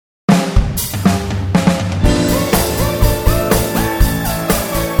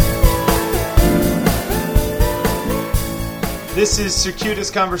This is Circuitous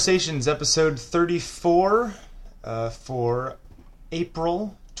Conversations, episode 34, for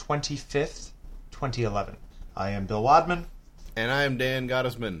April 25th, 2011. I am Bill Wadman. And I am Dan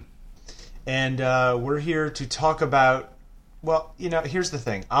Gottesman. And we're here to talk about, well, you know, here's the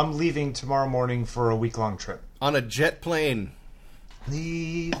thing. I'm leaving tomorrow morning for a week-long trip. On a jet plane.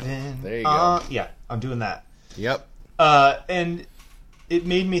 Leaving. There you go. Yeah, I'm doing that. Yep. And it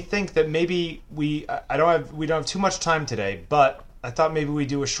made me think that maybe we don't have too much time today, but I thought maybe we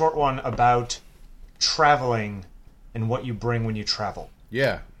do a short one about traveling and what you bring when you travel.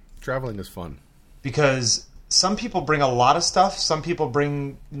 Yeah, traveling is fun. Because some people bring a lot of stuff, some people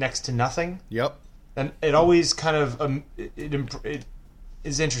bring next to nothing. Yep. And it always kind of it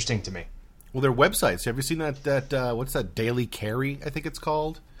is interesting to me. Well, their websites. Have you seen that what's that, Daily Carry, I think it's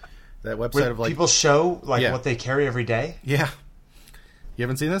called? That website Where of like people show Yeah. what they carry every day? Yeah. You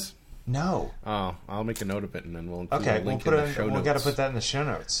haven't seen this? No. Oh, I'll make a note of it and then we'll include Okay, a link we'll in the show notes. We've got to put that in the show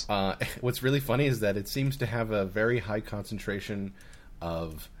notes. What's really funny is that it seems to have a very high concentration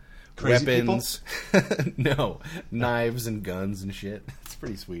of Crazy weapons. No, knives and guns and shit. It's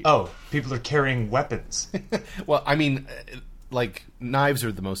pretty sweet. Oh, people are carrying weapons. Well, I mean, like, knives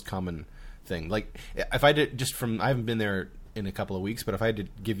are the most common thing. Like, if I did I haven't been there in a couple of weeks, but if I had to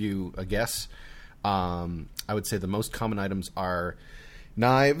give you a guess, I would say the most common items are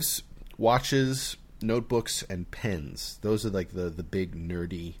knives, watches, notebooks, and pens. Those are like the big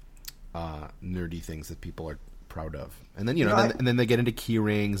nerdy things that people are proud of. And then and then they get into key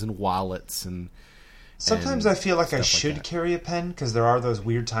rings and wallets and. Sometimes I feel like I stuff should that. carry a pen because there are those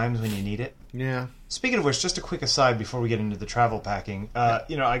weird times when you need it. Yeah. Speaking of which, just a quick aside before we get into the travel packing.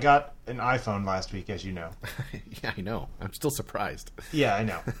 I got an iPhone last week, as you know. Yeah, I know. I'm still surprised. Yeah, I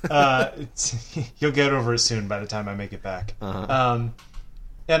know. You'll get over it soon by the time I make it back. Uh-huh.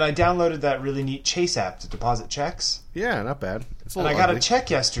 And I downloaded that really neat Chase app to deposit checks. Yeah, not bad. It's a And I little got ugly. a check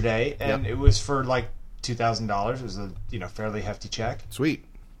yesterday, and Yep. it was for like $2,000. It was a fairly hefty check. Sweet.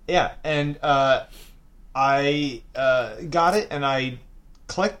 Yeah, and I got it, and I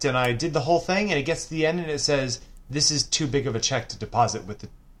clicked, and I did the whole thing, and it gets to the end, and it says, this is too big of a check to deposit with the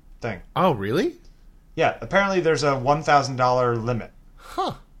thing. Oh, really? Yeah, apparently there's a $1,000 limit.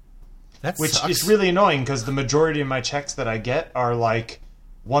 Huh. That Which sucks. is really annoying, because the majority of my checks that I get are like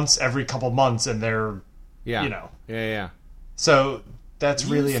once every couple months, and they're, Yeah. Yeah. So that's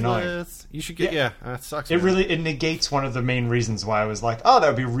really annoying. Useless. You should get, that sucks. It man. it negates one of the main reasons why I was like, oh, that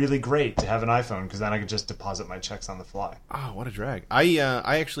would be really great to have an iPhone, because then I could just deposit my checks on the fly. Oh, what a drag. I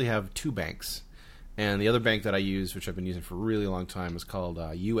actually have two banks. And the other bank that I use, which I've been using for a really long time, is called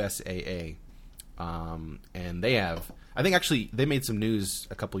USAA. And they have, I think actually they made some news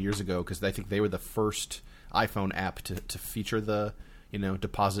a couple years ago because I think they were the first iPhone app to feature the,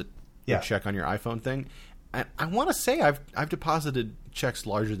 deposit your check on your iPhone thing. And I want to say I've deposited checks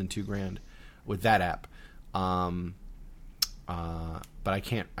larger than $2,000 with that app. But I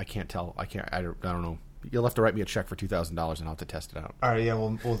can't tell. I don't know. You'll have to write me a check for $2,000 and I'll have to test it out. All right, yeah,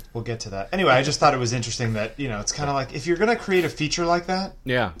 we'll get to that. Anyway, I just thought it was interesting that, it's kind of like, if you're going to create a feature like that,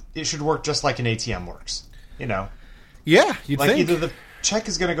 Yeah. it should work just like an ATM works, Yeah, you'd Like, think. either the check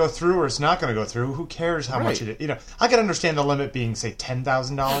is going to go through or it's not going to go through. Who cares how much Right. it is? I can understand the limit being, say,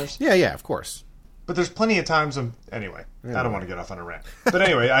 $10,000. Yeah, of course. But there's plenty of times anyway, I don't want to get off on a rant. But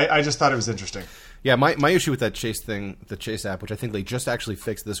anyway, I just thought it was interesting. Yeah, my issue with that Chase thing, the Chase app, which I think they just actually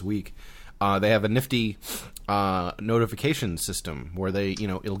fixed this week, they have a nifty notification system where they,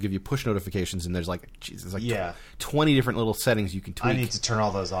 it'll give you push notifications, and there's like 20 different little settings you can tweak. I need to turn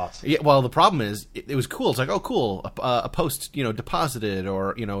all those off. Yeah, well, the problem is, it was cool. It's like, oh, cool, a post, deposited,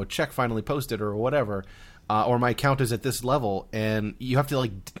 or, a check finally posted, or whatever. Or my account is at this level, and you have to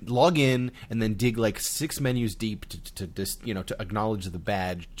like log in and then dig like 6 menus deep to just to acknowledge the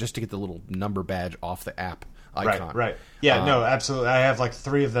badge, just to get the little number badge off the app icon. Right. Yeah, no, absolutely. I have like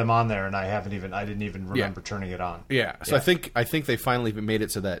 3 of them on there, and I didn't even remember turning it on. Yeah. So I think they finally made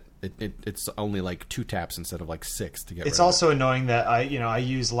it so that it's only like 2 taps instead of like 6 to get. It's rid also of it. annoying that I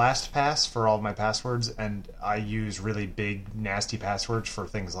use LastPass for all of my passwords, and I use really big nasty passwords for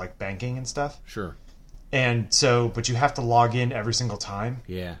things like banking and stuff. Sure. And so, but you have to log in every single time.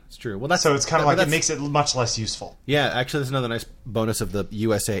 Yeah, it's true. Well, So it's kind of like it makes it much less useful. Yeah, actually, there's another nice bonus of the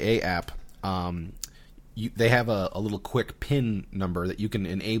USAA app. They have a little quick PIN number that you can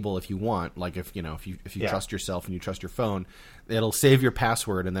enable if you want. Like if you trust yourself and you trust your phone, it'll save your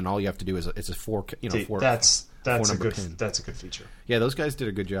password, and then all you have to do is it's a four. That's a four-number good PIN. That's a good feature. Yeah, those guys did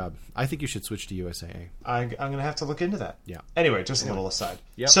a good job. I think you should switch to USAA. I'm going to have to look into that. Yeah. Anyway, just a little aside.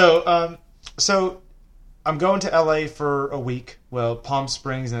 Yep. So I'm going to LA for a week. Well, Palm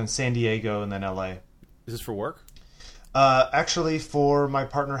Springs and then San Diego and then LA. Is this for work? Actually, for my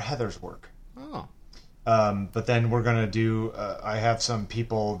partner Heather's work. Oh. But then we're going to do... I have some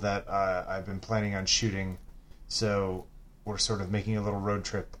people that I've been planning on shooting, so we're sort of making a little road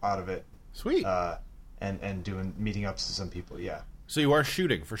trip out of it. Sweet. And doing meeting ups to some people, yeah. So you are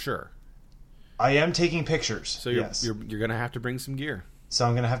shooting, for sure. I am taking pictures, So you're going to have to bring some gear. So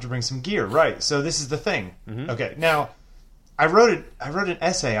I'm going to have to bring some gear, right. So this is the thing. Mm-hmm. Okay, now, I wrote an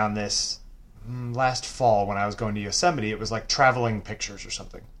essay on this last fall when I was going to Yosemite. It was like traveling pictures or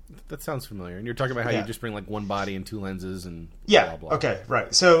something. That sounds familiar. And you're talking about how you just bring like one body and two lenses and yeah. blah, blah. Okay,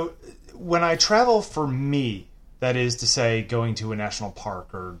 right. So when I travel for me, that is to say going to a national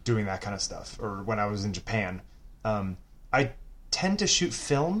park or doing that kind of stuff, or when I was in Japan, I tend to shoot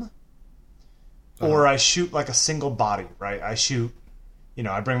film or I shoot like a single body, right? I shoot,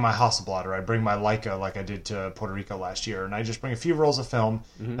 I bring my Hasselblad or I bring my Leica like I did to Puerto Rico last year, and I just bring a few rolls of film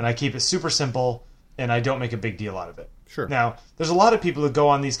and I keep it super simple and I don't make a big deal out of it. Sure. Now, there's a lot of people who go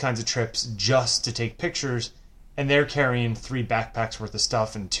on these kinds of trips just to take pictures, and they're carrying 3 backpacks worth of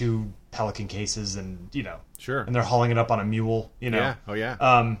stuff and 2 Pelican cases and, Sure. and they're hauling it up on a mule, Yeah. Oh, yeah.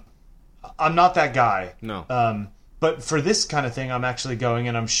 I'm not that guy. No. But for this kind of thing, I'm actually going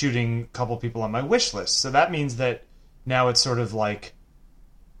and I'm shooting a couple people on my wish list. So that means that now it's sort of like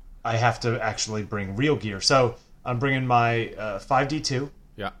I have to actually bring real gear. So I'm bringing my 5D2,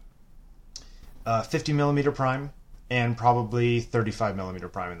 Yeah. 50mm prime, and probably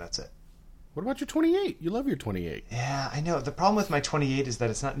 35mm prime, and that's it. What about your 28? You love your 28. Yeah, I know. The problem with my 28 is that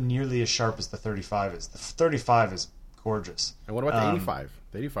it's not nearly as sharp as the 35 is. The 35 is gorgeous. And what about the 85?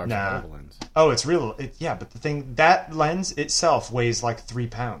 The 85 is a hell of a lens. Oh, it's real. But the thing, that lens itself weighs like 3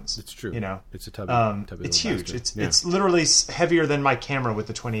 pounds. It's true. It's a tubby. It's huge. Bastard. It's literally heavier than my camera with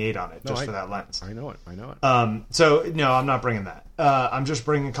the 28 on it, for that lens. I know it. So, no, I'm not bringing that. I'm just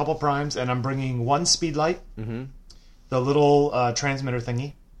bringing a couple primes, and I'm bringing one speed light, the little transmitter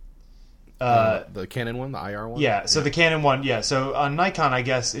thingy. The Canon one, the IR one? Yeah, so the Canon one, yeah. So on Nikon, I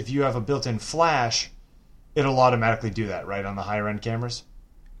guess, if you have a built-in flash, it'll automatically do that, right, on the higher-end cameras?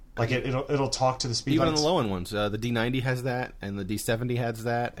 Like, it'll talk to the speed Even lights? on the low-end ones. The D90 has that, and the D70 has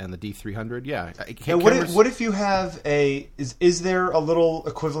that, and the D300, yeah. Now, what if you have is there a little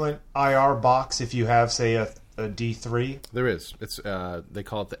equivalent IR box if you have, say, a D3? There is. It's they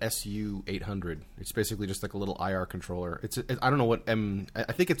call it the SU800. It's basically just like a little IR controller. I don't know what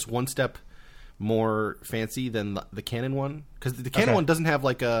I think it's one step more fancy than the Canon one, because the Canon one doesn't have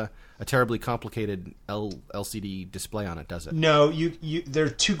like a terribly complicated LCD display on it, does it? No, there are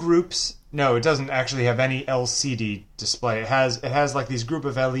 2 groups. No, it doesn't actually have any LCD display. It has like these group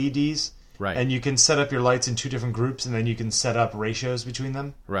of LEDs. Right. And you can set up your lights in 2 different groups, and then you can set up ratios between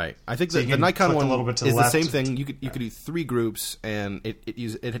them. Right. I think So the Nikon one a little bit to is the the left. same thing. You could do 3 groups, and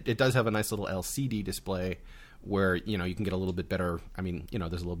it does have a nice little LCD display where you can get a little bit better. I mean, there's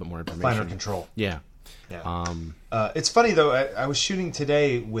a little bit more information. Finer control. Yeah. Yeah. It's funny though. I was shooting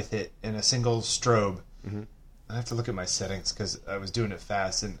today with it in a single strobe. I have to look at my settings because I was doing it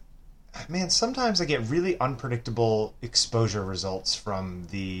fast, and man, sometimes I get really unpredictable exposure results from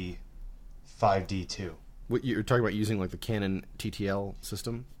the 5D2. What you're talking about using like the Canon TTL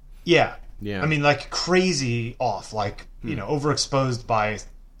system? Yeah. Yeah. I mean, like crazy off, like overexposed by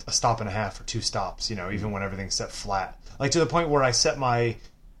a stop and a half or 2 stops. Even when everything's set flat, like to the point where I set my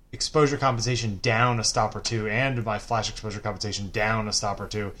exposure compensation down a stop or 2 and my flash exposure compensation down a stop or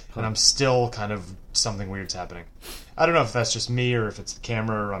 2, and I'm still kind of something weird's happening. I don't know if that's just me or if it's the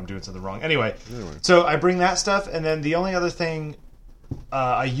camera or I'm doing something wrong. Anyway, so I bring that stuff, and then the only other thing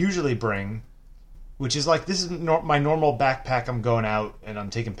I usually bring, which is like, this is my normal backpack, I'm going out and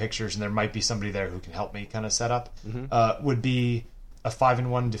I'm taking pictures and there might be somebody there who can help me kind of set up, would be a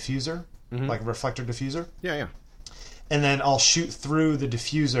 5-in-1 diffuser, like a reflector diffuser. Yeah. And then I'll shoot through the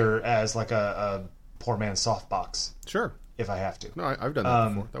diffuser as like a poor man's softbox. Sure. If I have to. No, I've done that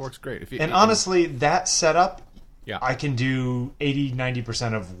before. That works great. Honestly, that setup, yeah, I can do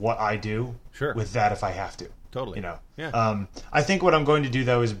 80-90% of what I do with that if I have to. Totally. Yeah. I think what I'm going to do,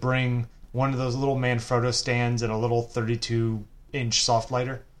 though, is bring one of those little Manfrotto stands and a little 32-inch soft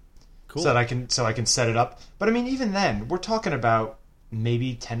lighter. Cool. So I can set it up. But, I mean, even then, we're talking about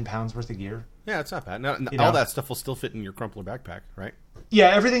maybe 10 pounds worth of gear. Yeah, it's not bad. Now, all that stuff will still fit in your crumpler backpack, right? Yeah,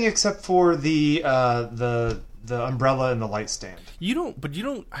 everything except for the umbrella and the light stand. I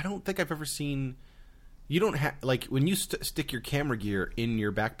don't think I've ever seen. You don't have, like, when you stick your camera gear in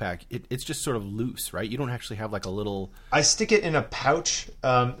your backpack, it's just sort of loose, right? You don't actually have like a little. I stick it in a pouch.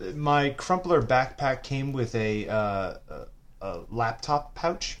 My crumpler backpack came with a laptop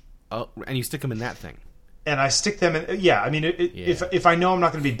pouch. Oh, and you stick them in that thing. and I stick them in. Yeah, I mean, if I know I'm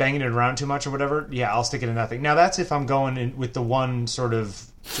not going to be banging it around too much or whatever, yeah, I'll stick it in that thing. Now that's if I'm going in with the one sort of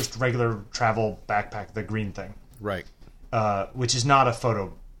just regular travel backpack, the green thing, Right. Which is not a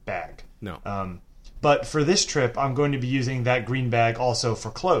photo bag. No. But for this trip, I'm going to be using that green bag also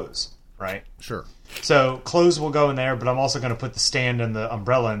for clothes, right? Sure. So clothes will go in there, but I'm also going to put the stand and the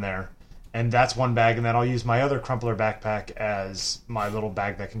umbrella in there. And that's one bag, and then I'll use my other Crumpler backpack as my little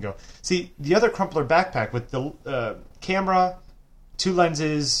bag that can go. See, the other Crumpler backpack with the camera, 2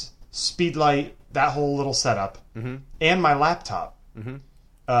 lenses, speed light, that whole little setup, and my laptop,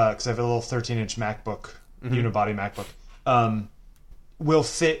 because I have a little 13-inch MacBook, unibody MacBook, will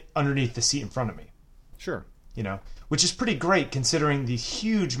fit underneath the seat in front of me. Sure. You know, which is pretty great considering the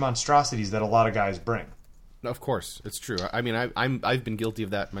huge monstrosities that a lot of guys bring. Of course, it's true. I mean, I've been guilty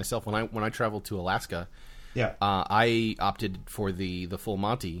of that myself. When I traveled to Alaska, I opted for the full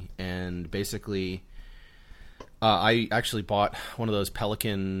Monty, and basically, I actually bought one of those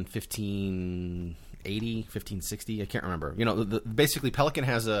Pelican 1580, 1560. I can't remember. You know, basically Pelican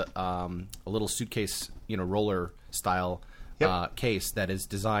has a little suitcase, roller style case that is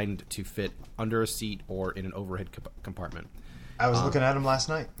designed to fit under a seat or in an overhead compartment. I was looking at them last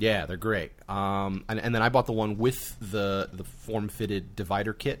night. Yeah, they're great. And then I bought the one with the form-fitted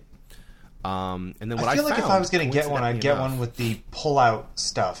divider kit. And then what I feel like if I was going to get one, I'd get one with the pull-out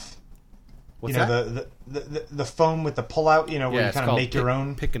stuff. What's that? The foam with the pull-out, where you kind of make your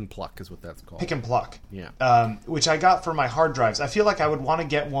own. Pick and pluck is what that's called. Pick and pluck. Yeah. Which I got for my hard drives. I feel like I would want to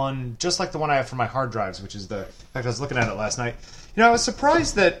get one just like the one I have for my hard drives, which is in fact, I was looking at it last night. I was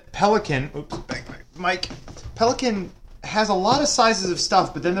surprised that Pelican. Oops, Mike. Pelican has a lot of sizes of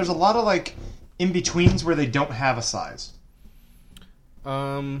stuff, but then there's a lot of in betweens where they don't have a size.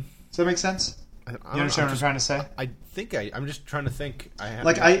 Does that make sense? You understand what I'm trying to say? I think I'm just trying to think. I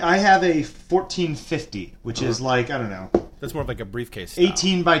have a 1450, which is I don't know. That's more of like a briefcase style.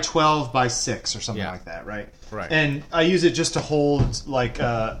 18 by 12 by 6 or something like that, right? Right. And I use it just to hold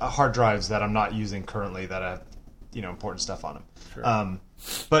hard drives that I'm not using currently that have important stuff on them. Sure.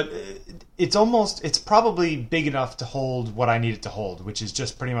 But it's probably big enough to hold what I need it to hold, which is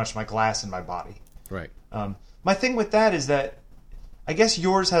just pretty much my glass and my body. Right. My thing with that is that I guess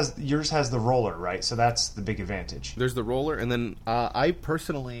yours has the roller, right? So that's the big advantage. There's the roller, and then I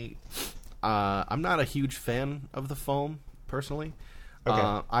personally, I'm not a huge fan of the foam personally.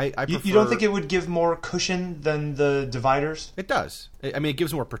 Okay. I prefer, you don't think it would give more cushion than the dividers? It does. I mean, it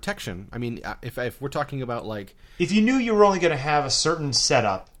gives more protection. I mean, if we're talking about if you knew you were only going to have a certain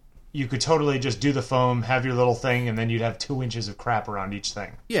setup, you could totally just do the foam, have your little thing, and then you'd have 2 inches of crap around each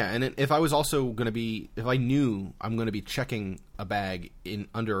thing. Yeah, and if I was also going to be, if I knew I'm going to be checking a bag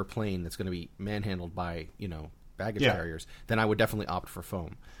under a plane that's going to be manhandled by baggage carriers, then I would definitely opt for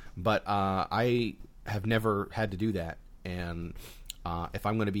foam. But I have never had to do that, and if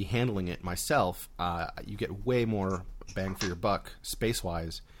I'm going to be handling it myself, you get way more bang for your buck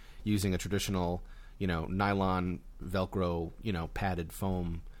space-wise using a traditional, nylon, Velcro, padded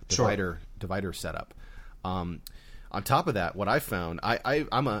foam divider setup. On top of that, what I found, I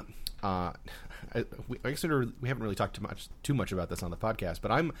guess we haven't really talked too much about this on the podcast,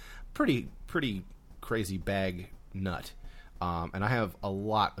 but I'm pretty crazy bag nut, and I have a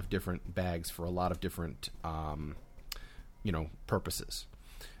lot of different bags for a lot of different purposes.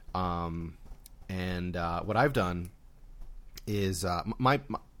 And what I've done is I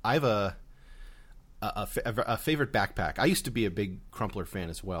have a favorite backpack. I used to be a big Crumpler fan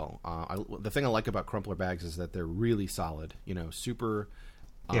as well. The thing I like about Crumpler bags is that they're really solid. Super.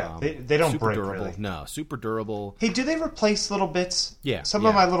 They don't super break durable. really. No, super durable. Hey, do they replace little bits? Yeah. Some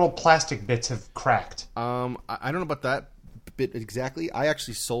of my little plastic bits have cracked. I don't know about that bit exactly. I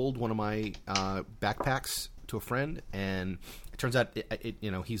actually sold one of my backpacks to a friend, and it turns out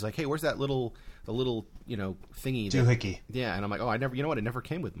he's like, hey, where's the little thingy doohickey? Yeah, and I'm like, oh, it never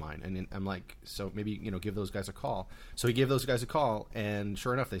came with mine. And I'm like, so maybe give those guys a call. So he gave those guys a call, and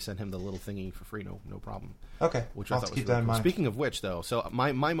sure enough, they sent him the little thingy for free, no problem. Okay, which I'll I thought was keep really that in cool. mind. Speaking of which, though, so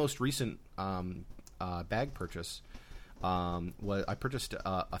my most recent bag purchase was I purchased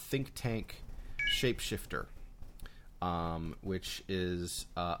a Think Tank shapeshifter. Which is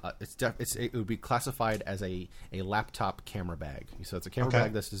it would be classified as a laptop camera bag. So it's a camera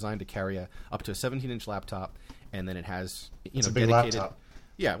bag that's designed to carry up to a 17-inch laptop, and then it has it's a dedicated. big laptop.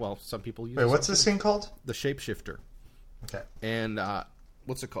 Yeah, well, some people use. Wait, what's this thing called? The shapeshifter. Okay. And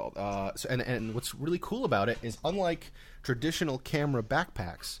what's it called? And what's really cool about it is, unlike traditional camera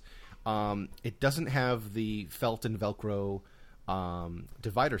backpacks, it doesn't have the felt and Velcro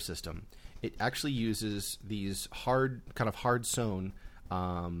divider system. It actually uses these hard sewn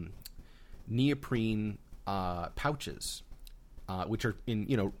neoprene pouches, which are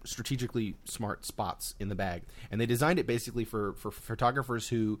in strategically smart spots in the bag, and they designed it basically for photographers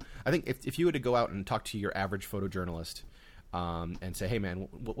who, I think if you were to go out and talk to your average photojournalist and say, hey man,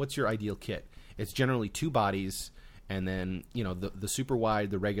 what's your ideal kit? It's generally 2 bodies. And then, the super wide,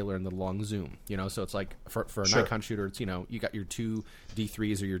 the regular, and the long zoom. So it's like for a Sure. Nikon shooter, it's, you got your 2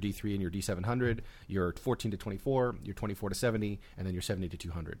 D3s or your D3 and your D700, your 14 to 24, your 24 to 70, and then your 70 to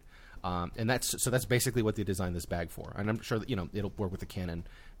 200. And that's basically what they designed this bag for. And I'm sure that, it'll work with the Canon,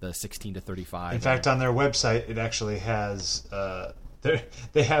 the 16 to 35. In fact, on their website, it actually has...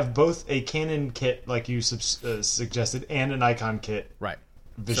 they have both a Canon kit, like you suggested, and a Nikon kit. Right.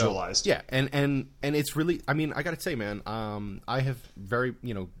 Visualized. So, yeah, and it's really, I mean, I gotta say, man, I have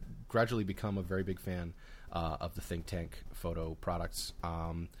gradually become a very big fan of the Think Tank photo products.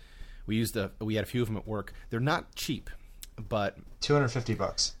 We had a few of them at work. They're not cheap, but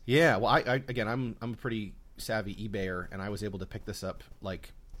 $250. Yeah, well, I'm a pretty savvy eBayer, and I was able to pick this up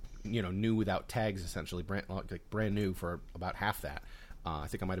new without tags, essentially brand new for about half that. I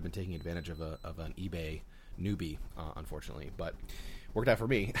think I might have been taking advantage of an eBay newbie, unfortunately, but worked out for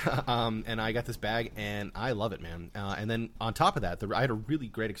me. And I got this bag, and I love it, man. And then on top of that, I had a really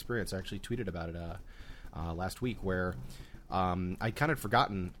great experience. I actually tweeted about it last week, where I'd kind of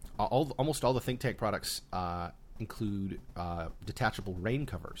forgotten almost all the Think Tank products include detachable rain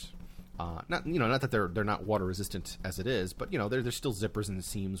covers. Not that they're not water resistant as it is, but there's still zippers in the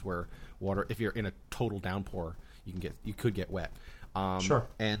seams where water, if you're in a total downpour, you could get wet. Sure.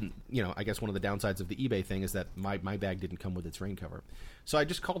 And I guess one of the downsides of the eBay thing is that my bag didn't come with its rain cover, so I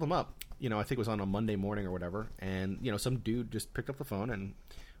just called them up. I think it was on a Monday morning or whatever, and some dude just picked up the phone, and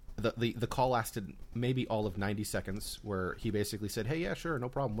the call lasted maybe all of 90 seconds, where he basically said, "Hey, yeah, sure, no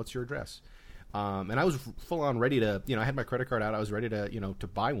problem. What's your address?" And I was full on ready to, I had my credit card out. I was ready to, to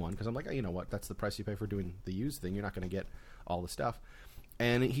buy one, because I'm like, oh, you know what? That's the price you pay for doing the used thing. You're not going to get all the stuff.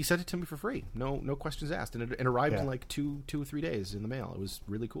 And he sent it to me for free, no questions asked, and it arrived in like two or 3 days in the mail. It was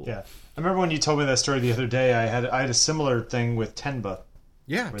really cool. Yeah, I remember when you told me that story the other day. I had a similar thing with Tenba.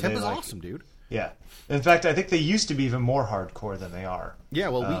 Yeah, Tenba's awesome, dude. Yeah, in fact, I think they used to be even more hardcore than they are. Yeah,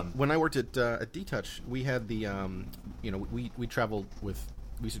 well, when I worked at D-Touch, we had the, we traveled with.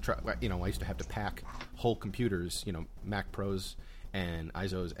 We used to try, I used to have to pack whole computers, Mac Pros and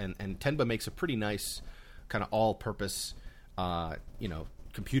ISOs, and Tenba makes a pretty nice kind of all-purpose,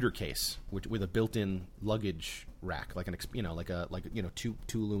 computer case with a built-in luggage rack, like two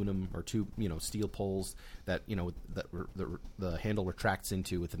aluminum or two steel poles that the handle retracts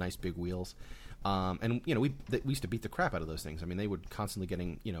into with the nice big wheels, and we used to beat the crap out of those things. I mean, they would constantly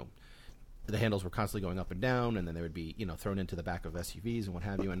getting the handles were constantly going up and down, and then they would be thrown into the back of SUVs and what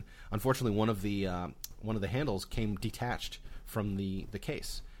have you. And unfortunately, one of the handles came detached from the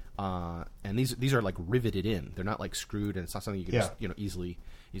case. And these are like riveted in. They're not like screwed, and it's not something you can just easily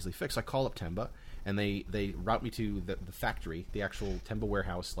fix. I call up Tenba, and they route me to the factory, the actual Tenba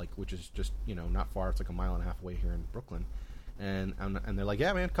warehouse, which is just not far. It's like a mile and a half away here in Brooklyn. And they're like,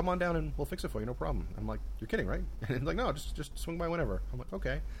 yeah, man, come on down and we'll fix it for you, no problem. I'm like, you're kidding, right? And they're like, no, just swing by whenever. I'm like,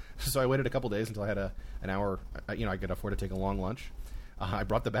 okay. So I waited a couple days until I had an hour. I could afford to take a long lunch. I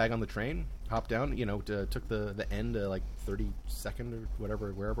brought the bag on the train, hopped down, took the end, 32nd or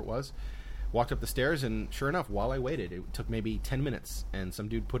whatever, wherever it was, walked up the stairs, and sure enough, while I waited, it took maybe 10 minutes, and some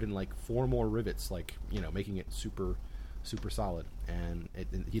dude put in 4 more rivets, making it super solid, and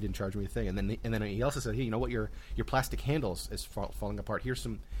he didn't charge me a thing. And then he also said, hey, you know what, your plastic handles is falling apart. Here's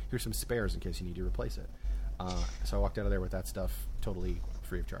some spares in case you need to replace it. So I walked out of there with that stuff totally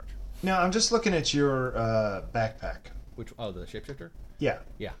free of charge. Now I'm just looking at your backpack. The shapeshifter? Yeah.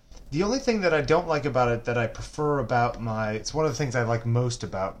 Yeah. The only thing that I don't like about it, that I prefer about it's one of the things I like most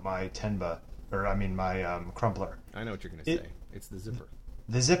about my Tenba, my Crumpler. I know what you're going to say. It's the zipper.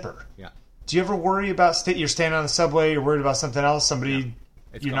 The zipper. Yeah. Do you ever worry about you're standing on the subway, you're worried about something else,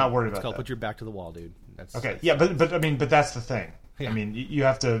 you're not worried about that? Put your back to the wall, dude. Okay. Yeah, but that's the thing. Yeah. I mean, you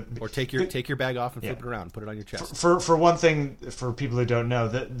have to... Or take your bag off and flip it around, put it on your chest. For one thing, for people who don't know,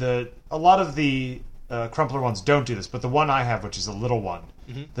 a lot of the Crumpler ones don't do this, but the one I have, which is a little one,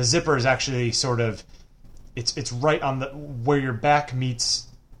 the zipper is actually sort of... It's right on where your back meets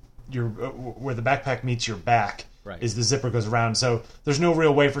where the backpack meets your back, right, is the zipper goes around. So there's no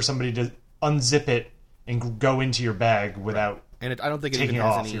real way for somebody to unzip it and go into your bag without... Right. And I don't think it even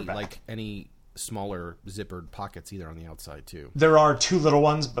has any smaller zippered pockets either on the outside too. There are 2 little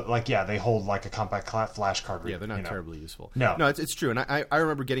ones, but they hold like a compact flash card reader. Yeah, they're not terribly useful. No, it's true, and I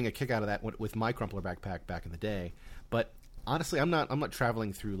remember getting a kick out of that with my Crumpler backpack back in the day. But honestly, I'm not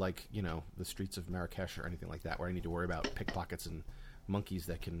traveling through the streets of Marrakesh or anything like that, where I need to worry about pickpockets and monkeys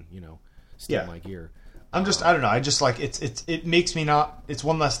that can Yeah. my gear. I don't know. I just like it makes me not. It's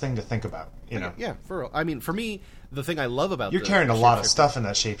one less thing to think about. You know. Yeah. For me, the thing I love about You're carrying a lot of stuff in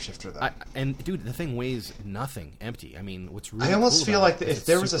that shapeshifter, though. And dude, the thing weighs nothing, empty. I mean, what's really I almost cool feel about like it is if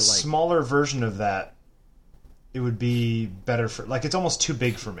there it's was a super light. smaller version of that, it would be better for. Like it's almost too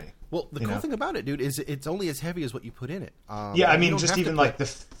big for me. Well, the cool thing about it, dude, is it's only as heavy as what you put in it. Yeah, I you mean, don't just have to even put- like the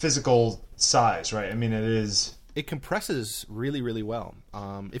physical size, right? I mean, it is. it compresses really, really well.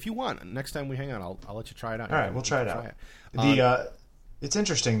 If you want, next time we hang out, I'll let you try it out. All right, we'll try it out. It's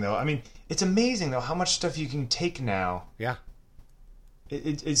interesting though. I mean, it's amazing though how much stuff you can take now. Yeah.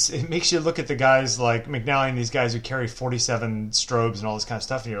 It makes you look at the guys like McNally and these guys who carry 47 strobes and all this kind of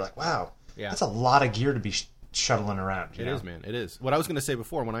stuff, and you're like, wow, that's a lot of gear to be shuttling around. It is, man. It is. What I was going to say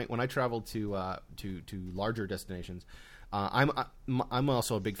before, when I travel to larger destinations, I'm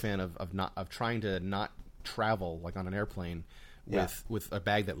also a big fan of trying to not travel like on an airplane with a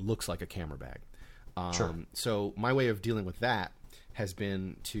bag that looks like a camera bag. Sure. So my way of dealing with that has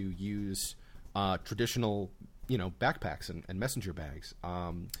been to use traditional, backpacks and messenger bags.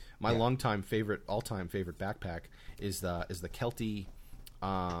 My all time favorite backpack is the Kelty.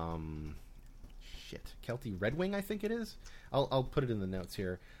 Kelty Red Wing, I think it is. I'll put it in the notes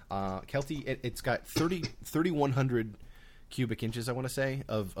here. Kelty, it's got 3,100 cubic inches, I want to say,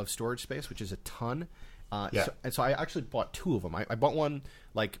 of storage space, which is a ton. So I actually bought two of them. I bought one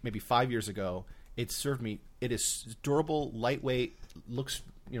like maybe 5 years ago. It served me. It is durable, lightweight, looks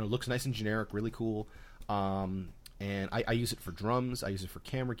nice and generic, really cool. And I use it for drums. I use it for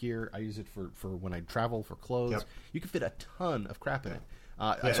camera gear. I use it for when I travel, for clothes. Yep. You can fit a ton of crap in it.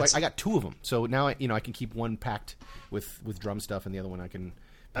 So I got two of them. So now I can keep one packed with drum stuff, and the other one I can.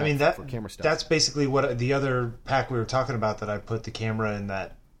 For camera stuff. That's basically what the other pack we were talking about that I put the camera in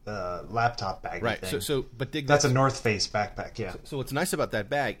that laptop bag. Right. Thing. But dig that's a North Face backpack. Yeah. So what's nice about that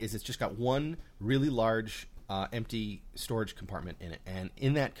bag is it's just got one really large empty storage compartment in it, and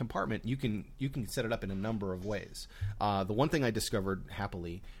in that compartment you can set it up in a number of ways. The one thing I discovered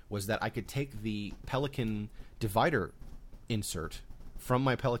happily was that I could take the Pelican divider insert from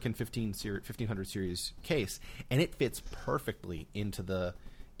my Pelican 1500 series case, and it fits perfectly into the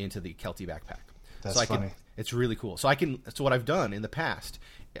Kelty backpack. That's funny. It's really cool. So what I've done in the past,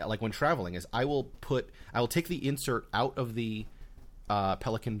 like when traveling, is I will take the insert out of the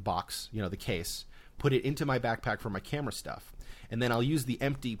Pelican box, the case, put it into my backpack for my camera stuff, and then I'll use the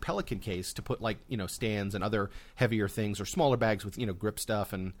empty Pelican case to put stands and other heavier things, or smaller bags with grip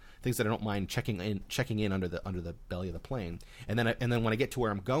stuff and things that I don't mind checking in under the belly of the plane. And then when I get to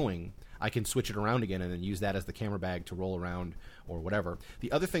where I'm going, I can switch it around again and then use that as the camera bag to roll around or whatever.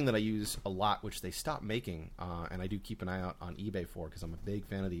 The other thing that I use a lot, which they stopped making, and I do keep an eye out on eBay for because I'm a big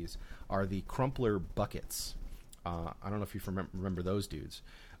fan of these, are the Crumpler buckets. I don't know if you remember those dudes,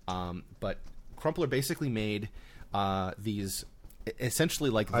 but Crumpler basically made these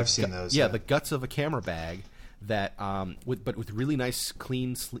essentially like I've seen those. Yeah, the guts of a camera bag that with really nice,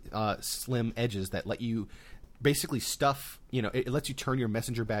 clean, slim edges that let you basically stuff. It lets you turn your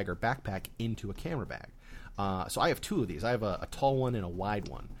messenger bag or backpack into a camera bag. So I have two of these. I have a tall one and a wide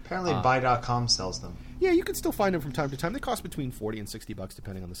one. Apparently, Buy.com sells them. Yeah, you can still find them from time to time. They cost between $40 and $60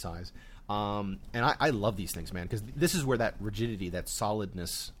 depending on the size. And I love these things, man, because this is where that rigidity, that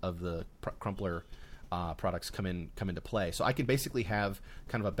solidness of the Crumpler products come into play. So I can basically have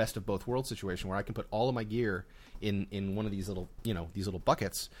kind of a best of both worlds situation where I can put all of my gear in one of these little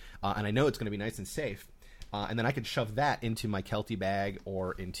buckets, and I know it's going to be nice and safe. And then I can shove that into my Kelty bag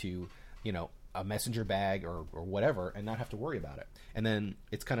or into a messenger bag or whatever, and not have to worry about it. And then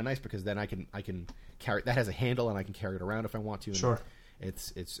it's kind of nice because then I can carry that has a handle and I can carry it around if I want to. Sure.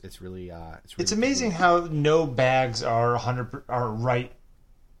 It's really it's amazing cool. how no bags are right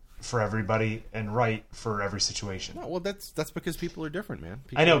for everybody and right for every situation. No, well, that's because people are different, man.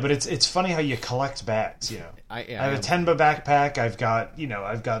 I know, but it's funny how you collect bags. I have a Tenba backpack. I've got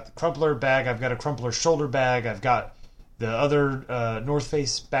the Crumpler bag. I've got a Crumpler shoulder bag. I've got the other North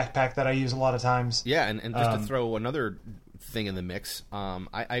Face backpack that I use a lot of times. Yeah, and just to throw another thing in the mix,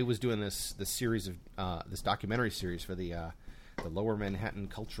 I was doing this series of this documentary series for the Lower Manhattan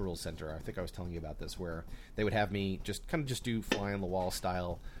Cultural Center. I think I was telling you about this, where they would have me just do fly on the wall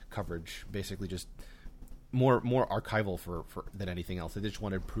style coverage, basically just more archival for than anything else. They just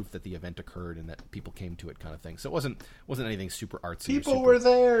wanted proof that the event occurred and that people came to it, kind of thing. So it wasn't anything super artsy. People were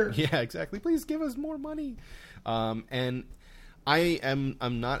there. Yeah, exactly. Please give us more money. And I'm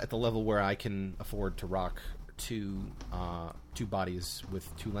not at the level where I can afford to rock two bodies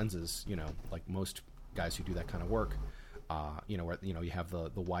with two lenses. Like most guys who do that kind of work. Where you have the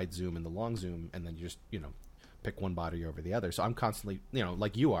wide zoom and the long zoom, and then you just pick one body over the other. So I'm constantly,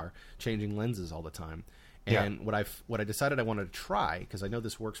 like you are, changing lenses all the time. And what I decided I wanted to try, because I know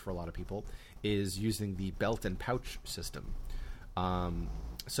this works for a lot of people, is using the belt and pouch system.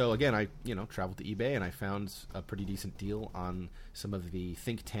 So again, I traveled to eBay and I found a pretty decent deal on some of the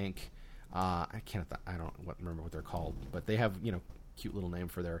Think Tank. I don't remember what they're called, but they have cute little name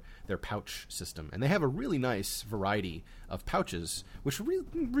for their pouch system, and they have a really nice variety of pouches, which are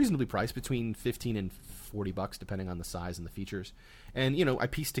reasonably priced, between $15 and $40 depending on the size and the features. And I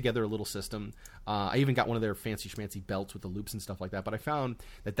pieced together a little system. I even got one of their fancy schmancy belts with the loops and stuff like that. But I found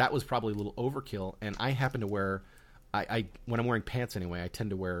that was probably a little overkill, and I happen to wear. I when I'm wearing pants anyway, I tend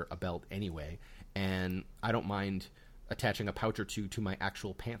to wear a belt anyway, and I don't mind attaching a pouch or two to my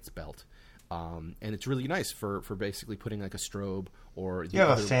actual pants belt. And it's really nice for basically putting like a strobe or you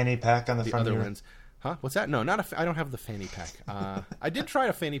have a fanny pack on the front of your lens. Huh? What's that? No, I don't have the fanny pack. I did try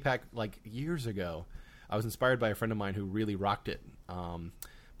a fanny pack like years ago. I was inspired by a friend of mine who really rocked it,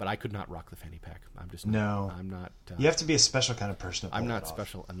 but I could not rock the fanny pack. I'm not. You have to be a special kind of person to pull I'm not it off.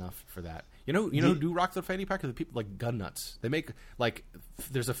 special enough for that. You know who do rock the fanny pack? Are the people like gun nuts. They make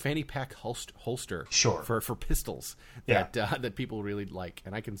there's a fanny pack holster for pistols that people really like,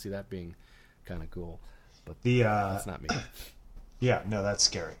 and I can see that being kind of cool. But that's not me. Yeah, no, that's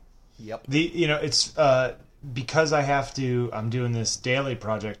scary. Yep. It's because I'm doing this daily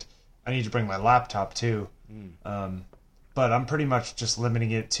project. I need to bring my laptop too. But I'm pretty much just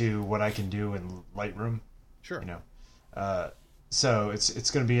limiting it to what I can do in Lightroom. Sure. So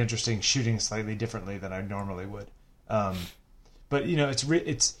it's going to be interesting shooting slightly differently than I normally would. But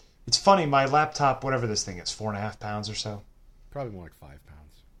it's funny. My laptop, whatever this thing is, 4.5 pounds or so. Probably more like 5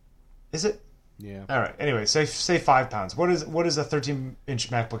 pounds. Is it? Yeah. All right. Anyway, say 5 pounds. What is a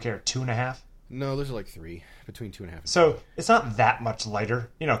 13-inch MacBook Air? 2.5? No, those are like 3, between 2.5 and 3. So it's not that much lighter.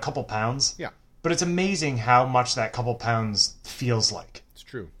 A couple pounds. Yeah. But it's amazing how much that couple pounds feels like. It's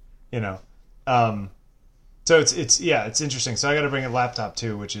true. So it's interesting. So I got to bring a laptop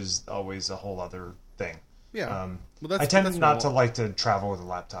too, which is always a whole other thing. Yeah. I tend not to like to travel with a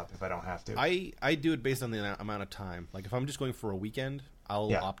laptop if I don't have to. I do it based on the amount of time. Like if I'm just going for a weekend,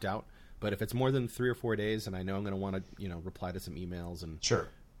 I'll opt out. But if it's more than 3 or 4 days, and I know I'm going to want to reply to some emails and sure,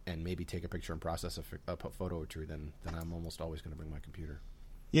 and maybe take a picture and process a photo or two, then I'm almost always going to bring my computer.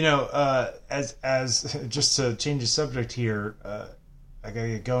 As just to change the subject here, I gotta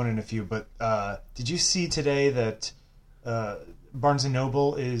get going in a few. But did you see today that Barnes &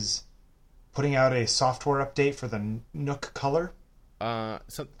 Noble is putting out a software update for the Nook Color?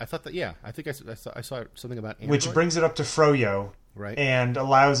 So I thought that I think I saw something about Android. Which brings it up to Froyo, right, and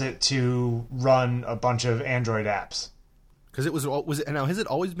allows it to run a bunch of Android apps. Because it was it now? Has it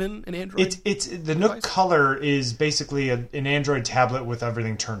always been an Android? It's the Nook Color is basically an Android tablet with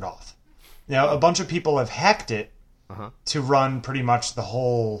everything turned off. Now a bunch of people have hacked it to run pretty much the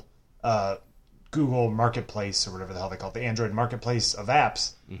whole Google Marketplace or whatever the hell they call it, the Android Marketplace of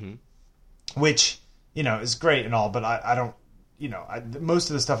apps, which is great and all, but I don't. Most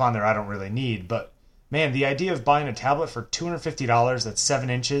of the stuff on there I don't really need. But man, the idea of buying a tablet for $250 that's 7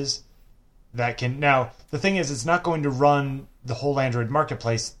 inches. That can now. The thing is, it's not going to run the whole Android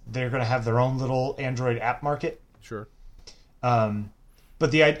marketplace. They're going to have their own little Android app market. Sure.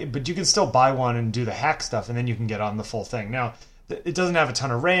 But you can still buy one and do the hack stuff, and then you can get on the full thing. Now, it doesn't have a ton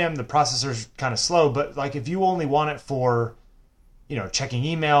of RAM. The processor's kind of slow. But like, if you only want it for, checking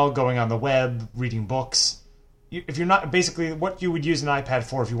email, going on the web, reading books, if you're not basically what you would use an iPad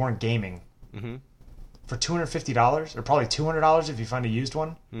for if you weren't gaming, for $250 or probably $200 if you find a used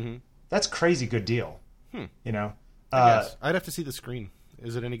one. That's crazy good deal. I guess. I'd have to see the screen.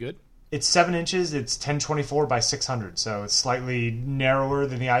 Is it any good? It's 7 inches. It's 1024 by 600, so it's slightly narrower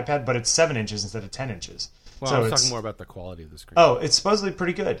than the iPad, but it's 7 inches instead of 10 inches. Well, so I was talking more about the quality of the screen. Oh, it's supposedly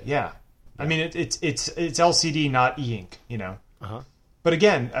pretty good. Yeah. I mean, it's LCD, not e-ink. But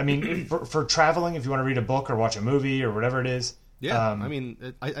again, I mean, for traveling, if you want to read a book or watch a movie or whatever it is. Yeah. I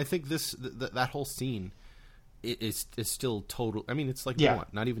mean, I think that whole scene. It's still total. I mean, it's like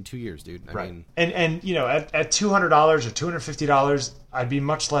not even 2 years, dude. I mean, and at $200 or $250, I'd be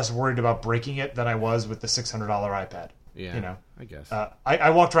much less worried about breaking it than I was with the $600 iPad. Yeah, I guess.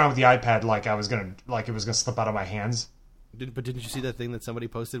 I walked around with the iPad like it was gonna slip out of my hands. But didn't you see that thing that somebody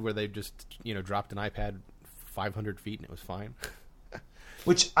posted where they just dropped an iPad 500 feet and it was fine?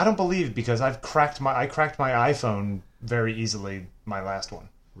 Which I don't believe, because I cracked my iPhone very easily. My last one.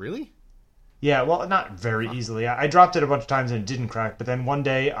 Really? Yeah, well, not very easily. I dropped it a bunch of times and it didn't crack. But then one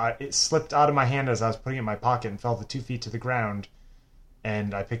day it slipped out of my hand as I was putting it in my pocket and fell to 2 feet to the ground.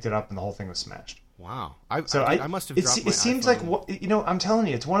 And I picked it up and the whole thing was smashed. Wow. I must have dropped my It seems iPhone. like, I'm telling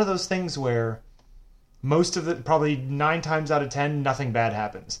you, it's one of those things where most of it, probably 9 times out of 10, nothing bad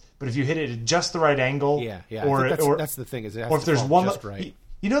happens. But if you hit it at just the right angle, or that's the thing, is it has or if to there's fall one, just right.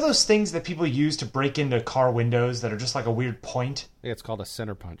 You know those things that people use to break into car windows that are just like a weird point? Yeah, it's called a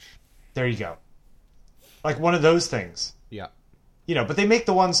center punch. There you go. Like one of those things. Yeah. You know, but they make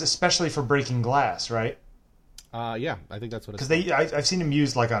the ones especially for breaking glass, right? Yeah, I think that's what it's because I've seen them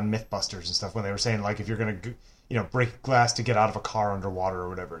used like on MythBusters and stuff when they were saying like if you're gonna break glass to get out of a car underwater or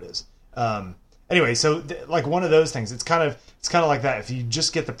whatever it is. Anyway, so like one of those things, it's kind of like that. If you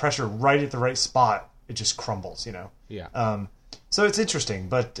just get the pressure right at the right spot, it just crumbles, you know. Yeah. So it's interesting,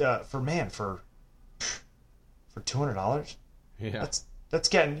 but for $200, yeah, that's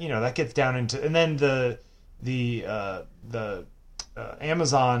getting that gets down into, and then the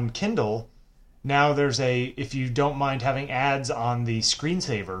Amazon Kindle. Now there's if you don't mind having ads on the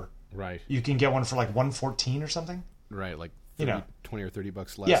screensaver, right, you can get one for like $114 or something. Right, like 30, $20 or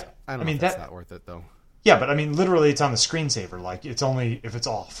 $30 less. Yeah, I don't know if that's not worth it though. Yeah, but I mean, literally, it's on the screensaver. Like it's only if it's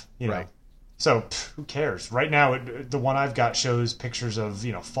off, you know. Right. So who cares? Right now, the one I've got shows pictures of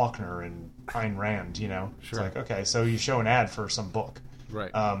Faulkner and Ayn Rand. You know, sure. It's like okay, so you show an ad for some book.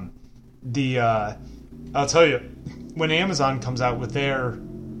 Right. I'll tell you, when Amazon comes out with their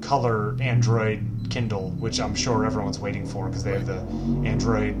color Android Kindle, which I'm sure everyone's waiting for because they have the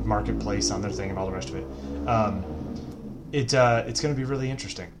Android marketplace on their thing and all the rest of it, it's going to be really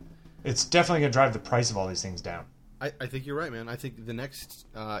interesting. It's definitely going to drive the price of all these things down. I think you're right, man. I think the next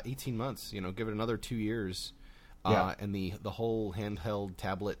 18 months, give it another 2 years, and the whole handheld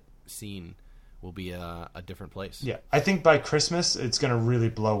tablet scene will be a different place. Yeah, I think by Christmas it's going to really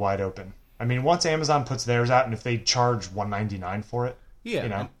blow wide open. I mean, once Amazon puts theirs out, and if they charge $199 for it,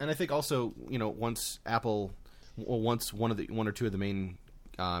 yeah, and I think also once Apple, once one or two of the main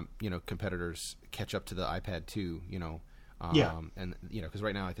competitors catch up to the iPad 2, and because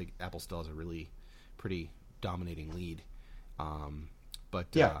right now I think Apple still has a really pretty dominating lead, but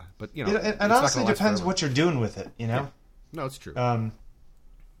it honestly depends what you're doing with it, Yeah. No, it's true.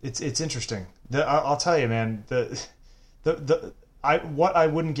 It's interesting. I'll tell you, man. What I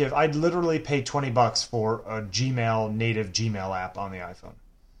wouldn't give, I'd literally pay $20 for a native Gmail app on the iPhone.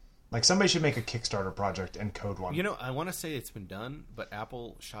 Like somebody should make a Kickstarter project and code one. I want to say it's been done, but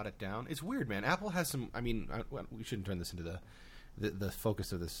Apple shot it down. It's weird, man. Apple has some. I mean, we shouldn't turn this into the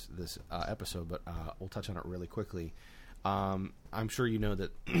focus of this episode, but we'll touch on it really quickly. I'm sure you know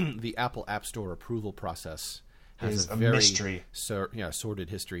that the Apple App Store approval process has a very mystery. Sordid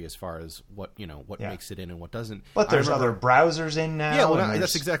history as far as what makes it in and what doesn't. But there's other browsers in now. Yeah, well,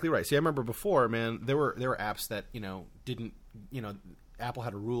 that's exactly right. See, I remember before, man, there were apps that didn't Apple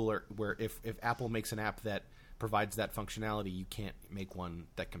had a rule where if Apple makes an app that provides that functionality, you can't make one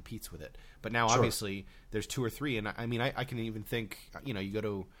that competes with it. But now, obviously, there's 2 or 3, and I mean, I can even think, you go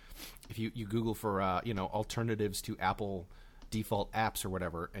to, if you Google for, alternatives to Apple default apps or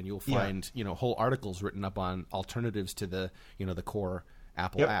whatever, and you'll find, whole articles written up on alternatives to the, the core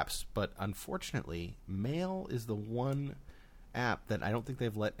Apple apps. But unfortunately, Mail is the one app that I don't think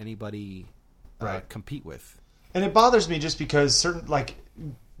they've let anybody compete with. And it bothers me just because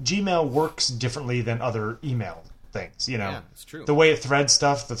Gmail works differently than other email things, Yeah, it's true. The way it threads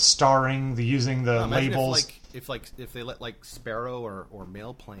stuff, the starring, the using the labels. If they let Sparrow or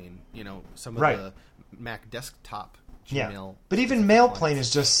Mailplane, some of the Mac desktop Gmail. Yeah. But even Mailplane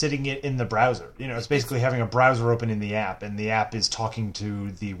is just sitting it in the browser. It's basically having a browser open in the app, and the app is talking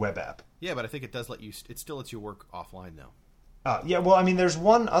to the web app. Yeah, but I think it does let you. It still lets you work offline though. Yeah, well, I mean, there's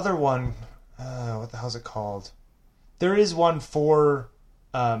one other one. What the hell is it called? There is one for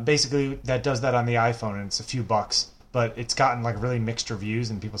basically that does that on the iPhone, and it's a few bucks, but it's gotten like really mixed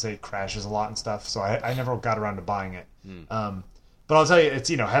reviews, and people say it crashes a lot and stuff. So I never got around to buying it. But I'll tell you, it's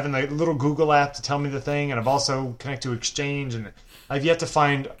having the little Google app to tell me the thing, and I've also connected to Exchange, and I've yet to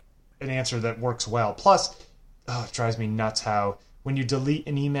find an answer that works well. Plus, it drives me nuts how when you delete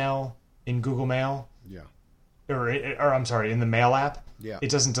an email in Google Mail, or I'm sorry, in the Mail app,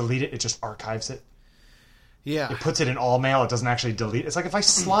 it doesn't delete it; it just archives it. Yeah. It puts it in all mail. It doesn't actually delete. It's like if I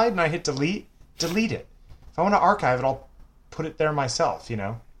slide and I hit delete it. If I want to archive it, I'll put it there myself,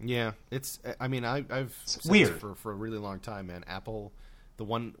 Yeah. It's, I mean, I've said weird for a really long time, man. Apple, the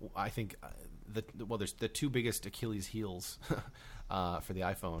one, I think, there's the 2 biggest Achilles heels for the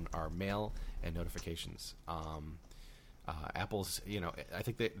iPhone are mail and notifications. Apple's, I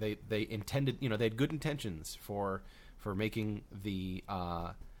think they intended, they had good intentions for making the,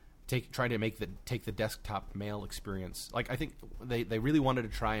 trying to take the desktop mail experience. Like I think they really wanted to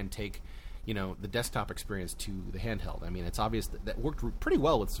try and take, the desktop experience to the handheld. I mean, it's obvious that worked pretty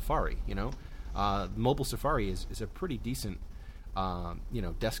well with Safari. Mobile Safari is a pretty decent,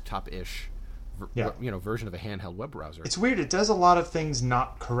 desktop-ish version of a handheld web browser. It's weird. It does a lot of things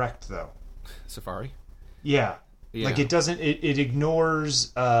not correct though. Safari. Yeah. Yeah. Like it doesn't. It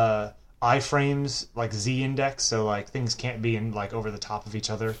ignores iframes like z-index, so like things can't be in like over the top of each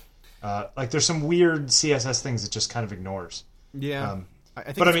other. Like there's some weird CSS things it just kind of ignores. Yeah. I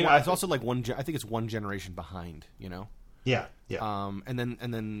think but it's, I mean, it's also like I think it's one generation behind. You know. Yeah. Yeah.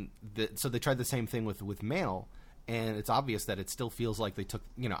 So they tried the same thing with Mail, and it's obvious that it still feels like they took.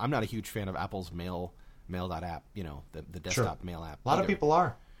 You know, I'm not a huge fan of Apple's Mail.app. You know, the desktop Mail app. A lot of people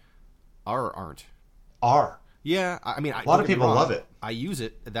are. Aren't. Yeah, I mean, a lot of people love it. I use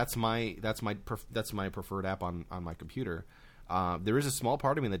it. That's my preferred app on my computer. There is a small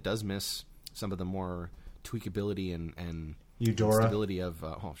part of me that does miss some of the more tweakability and Eudora. stability of.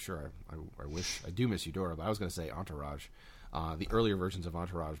 Sure, I wish I do miss Eudora, but I was going to say Entourage, the earlier versions of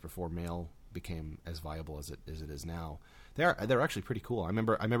Entourage before Mail became as viable as it is now. They're actually pretty cool. I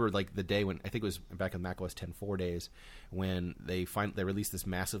remember like the day when I think it was back in macOS 10.4 days when they released this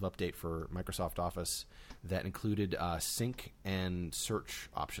massive update for Microsoft Office that included sync and search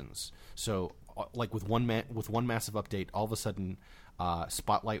options. So like with one massive update, all of a sudden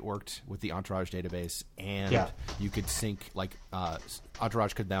Spotlight worked with the Entourage database, and you could sync. Like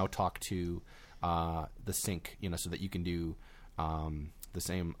Entourage could now talk to the sync, so that you can do. The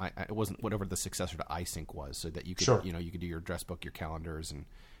same. It wasn't whatever the successor to iSync was, so that you could, you could do your address book, your calendars,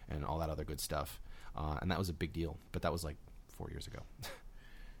 and all that other good stuff. And that was a big deal. But that was like 4 years ago.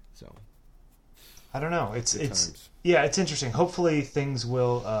 So I don't know. It's interesting. Hopefully things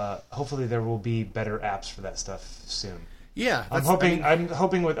will. Hopefully there will be better apps for that stuff soon. Yeah, I'm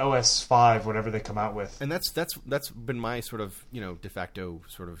hoping with OS 5, whatever they come out with. And that's been my sort of de facto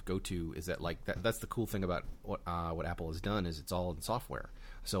sort of go to, is that like that's the cool thing about what Apple has done is it's all in software.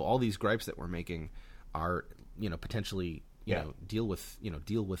 So all these gripes that we're making are potentially deal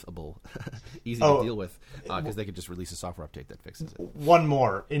withable, easy to deal with because they could just release a software update that fixes it. One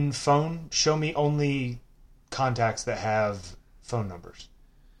more in phone. Show me only contacts that have phone numbers.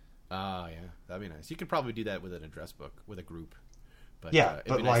 Yeah, that'd be nice. You could probably do that with an address book with a group. But,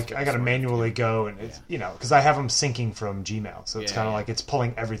 but like I got to manually go and it's because I have them syncing from Gmail, so it's kind of like it's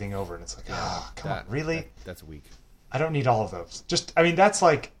pulling everything over, and it's like, come on, really? That's weak. I don't need all of those. That's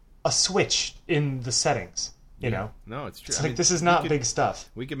like a switch in the settings. You know? No, it's true. It's like this is not big stuff.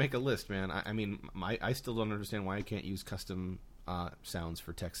 We could make a list, man. I still don't understand why I can't use custom sounds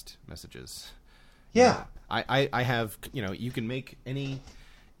for text messages. Yeah, I have. You can make any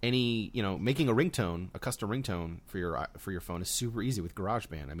making a ringtone, a custom ringtone for your phone is super easy with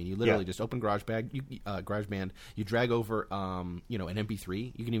GarageBand. I mean, you literally just open GarageBand, you drag over an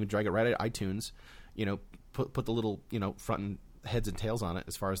MP3. You can even drag it right at iTunes. Put the little front and heads and tails on it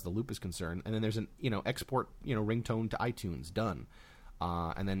as far as the loop is concerned, and then there's an export ringtone to iTunes done,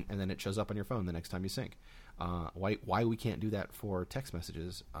 and then it shows up on your phone the next time you sync. Why we can't do that for text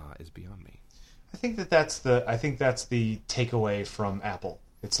messages is beyond me. I think that's the takeaway from Apple.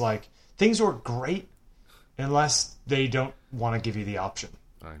 It's like things work great unless they don't want to give you the option,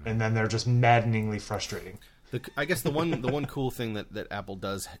 and then they're just maddeningly frustrating. I guess the one cool thing that Apple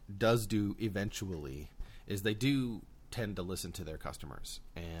does do eventually is they do tend to listen to their customers,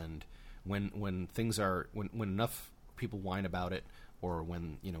 and when things are when enough people whine about it, or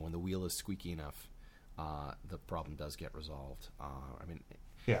when the wheel is squeaky enough, the problem does get resolved.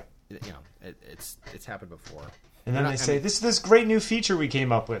 It's happened before. And then this is this great new feature we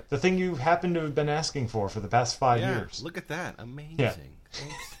came up with, the thing you happen to have been asking for the past 5 years. Look at that. Amazing. Yeah.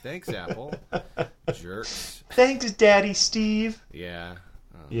 Thanks, Apple. Jerks. Thanks, Daddy Steve. Yeah.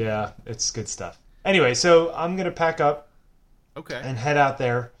 Yeah, it's good stuff. Anyway, so I'm going to pack up and head out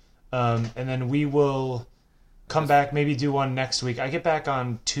there, and then we will come back, maybe do one next week. I get back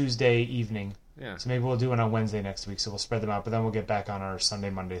on Tuesday evening, so maybe we'll do one on Wednesday next week, so we'll spread them out, but then we'll get back on our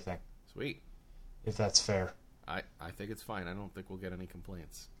Sunday, Monday thing. Sweet. If that's fair. I think it's fine. I don't think we'll get any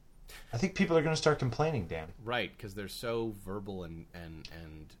complaints. I think people are going to start complaining, Dan. Right, because they're so verbal and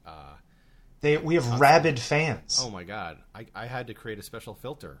we have rabid fans. Oh my God! I had to create a special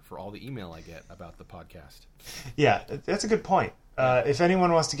filter for all the email I get about the podcast. Yeah, that's a good point. If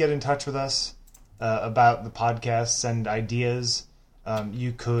anyone wants to get in touch with us about the podcast, send ideas.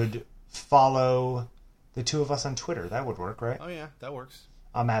 You could follow the two of us on Twitter. That would work, right? Oh yeah, that works.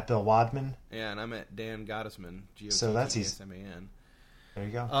 I'm at Bill Wadman. Yeah, and I'm at Dan Gottesman. So that's easy. Gottesman. There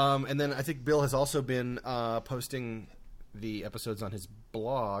you go. And then I think Bill has also been posting the episodes on his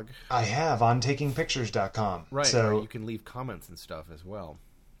blog. I have, on takingpictures.com. Right, so where you can leave comments and stuff as well.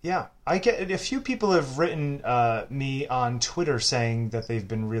 Yeah. I get a few people have written me on Twitter saying that they've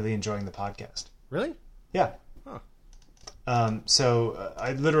been really enjoying the podcast. Really? Yeah. Huh. So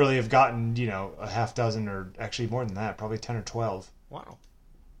I literally have gotten, a half dozen, or actually more than that, probably 10 or 12. Wow.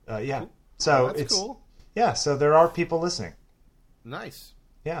 Yeah. Cool. So That's it's cool. Yeah. So there are people listening. Nice.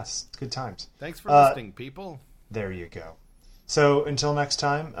 Yes, good times. Thanks for listening, people. There you go. So until next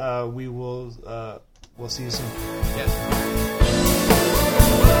time, we'll see you soon. Yes.